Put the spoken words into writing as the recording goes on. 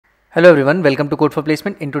Hello everyone, welcome to Code for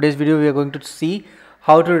Placement. In today's video, we are going to see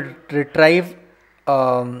how to retrieve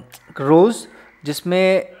rows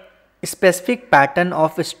जिसमें specific pattern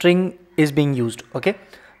of a string is being used. Okay,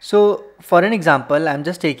 so for an example, I'm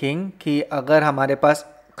just taking कि अगर हमारे पास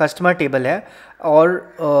customer table है और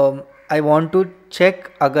I want to check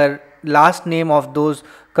अगर last name of those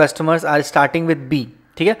customers are starting with B.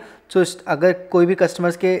 ठीक है, so अगर कोई भी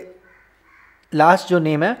customers के last जो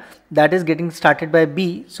name है that is getting started by B,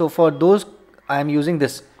 so for those I am using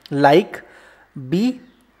this like B,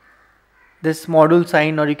 this module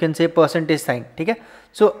sign or you can say percentage sign. ठीक है,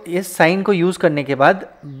 so इस sign को use करने के बाद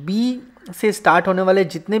B से start होने वाले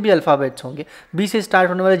जितने भी अल्फ़ाबेट्स होंगे, B से start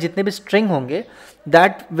होने वाले जितने भी string होंगे,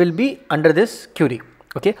 that will be under this query.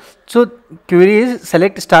 Okay, so query is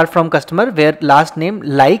select star from customer where last name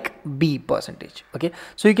like B percentage. Okay,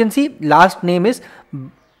 so you can see last name is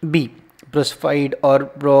B, ब्रसफाइड और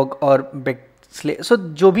ब्रॉग और बेक्सले. सो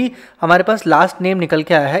जो भी हमारे पास लास्ट नेम निकल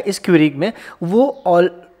के आया है इस क्वेरी में वो ऑल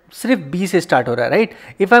सिर्फ बी से स्टार्ट हो रहा है, right.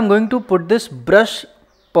 If I am going to put this brush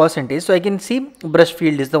percentage so I can see brush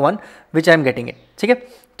field is the one which I am getting it. ठीक है,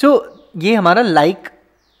 तो ये हमारा लाइक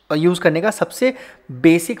यूज करने का सबसे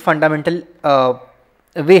बेसिक फंडामेंटल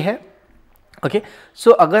वे है. ओके,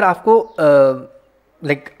 सो अगर आपको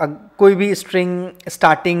कोई भी स्ट्रिंग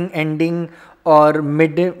स्टार्टिंग एंडिंग और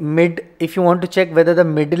mid if you want to check whether the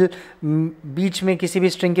middle बीच में किसी भी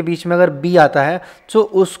स्ट्रिंग के बीच में अगर बी आता है तो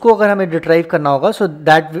उसको अगर हमें रिट्राइव करना होगा so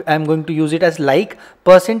that I am going to use it as like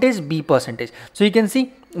percentage be percentage. So you can C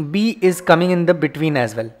B is coming in the between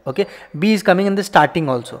as well. Okay, B is coming in the starting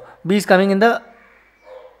also, B is coming in the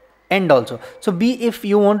end also. So B, if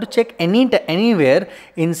you want to check anywhere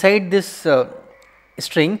inside this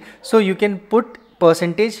string, so you can put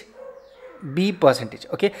percentage B percentage.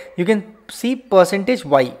 Okay, you can see percentage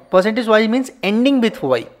Y. Percentage Y means ending with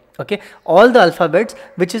Y. Okay, all the alphabets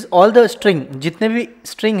which is all the string, जितने भी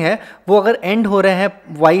string है वो अगर end हो रहे हैं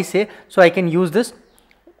Y से, so I can use this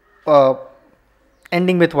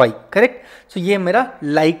ending with Y. Correct? So ये मेरा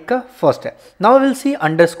like का first है. Now I will see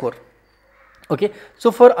underscore. Okay, so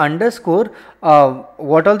for underscore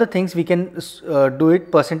what all the things we can do it.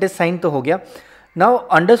 percentage sign तो हो गया. Now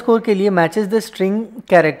underscore के लिए matches the string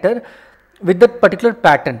character with that particular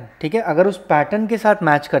pattern. ठीक है, अगर उस pattern के साथ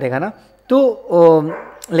match करेगा ना तो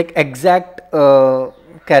like exact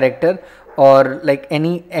character or like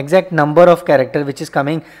any exact number of character which is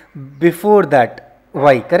coming before that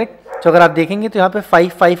Y. correct. तो अगर आप देखेंगे तो यहाँ पे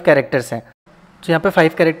 5 characters हैं. तो यहाँ पे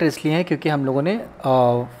 5 character इसलिए हैं क्योंकि हम लोगों ने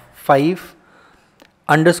 5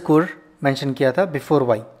 underscore mention किया था before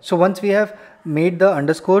Y. So once we have made the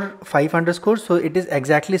underscore 5 underscore, so it is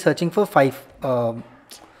exactly searching for 5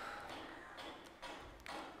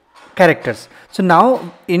 characters. So now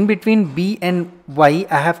in between B and Y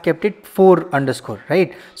I have kept it 4 underscore, right?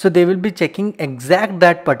 So they will be checking exact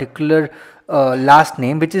that particular last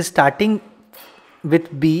name which is starting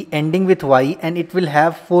with B ending with Y and it will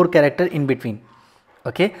have 4 character in between.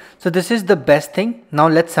 Okay, so this is the best thing. Now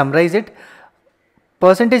let's summarize it.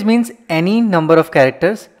 Percentage means any number of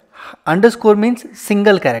characters, underscore means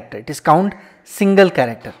single character, it is count single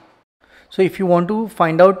character. So if you want to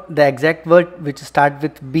find out the exact word which start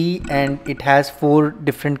with B and it has 4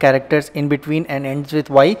 different characters in between and ends with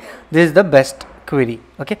Y, this is the best query.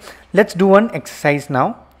 Okay, let's do one exercise now.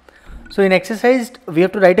 So in exercise we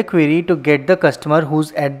have to write a query to get the customer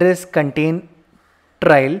whose address contain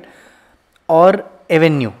trial or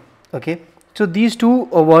avenue. Okay, so these two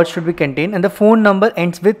words should be contained and the phone number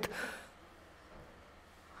ends with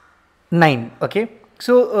 9. Okay,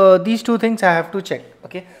 so these two things I have to check.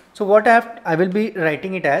 Okay, so what I will be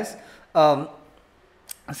writing it as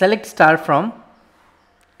select star from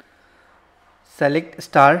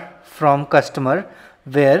customer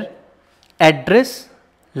where address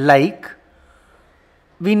like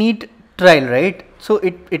we need trial, right? So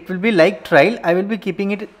it will be like trial. I will be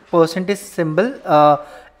keeping it percentage symbol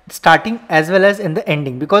starting as well as in the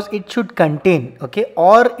ending because it should contain. Okay,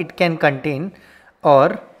 or it can contain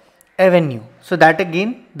or avenue. So that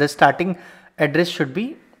again the starting address should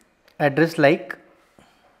be address like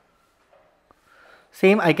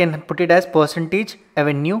same. I can put it as percentage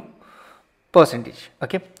avenue percentage.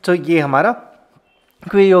 Okay, so ये हमारा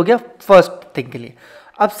query हो गया first thing के लिए.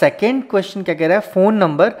 अब second question क्या कह रहा है, phone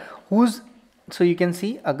number whose. So you can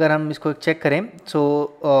see अगर हम इसको चेक करें सो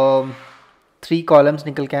 3 कॉलम्स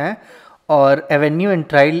निकल के आए और Avenue and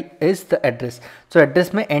trial is the address. So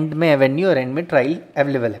address में एंड में एवेन्यू और एंड में ट्रायल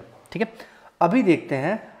अवेलेबल है. ठीक है, अभी देखते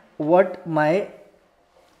हैं what my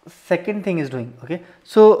second thing is doing. Okay,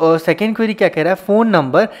 so second query क्या कह रहा है, फोन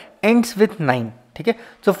नंबर एंड्स विथ 9. ठीक है,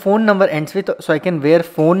 सो phone number ends with, so I can wear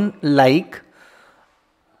phone like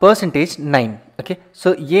 %9. Okay,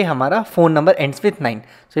 so ये हमारा phone number ends with 9.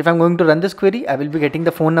 So if I'm going to run this query, I will be getting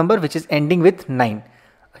the phone number which is ending with 9.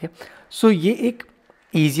 Okay, so ये एक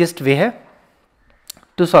easiest way है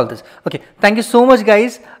to solve this. Okay, thank you so much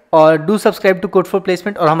guys, और do subscribe to code for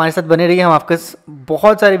placement, और हमारे साथ बने रहिए. हम आपके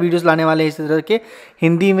बहुत सारे वीडियोस लाने वाले हैं इस तरह के,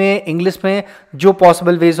 हिंदी में, इंग्लिश में, जो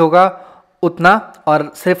पॉसिबल वेज होगा उतना,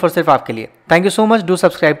 और सिर्फ आपके लिए. Thank you so much. Do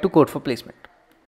subscribe to code for placement.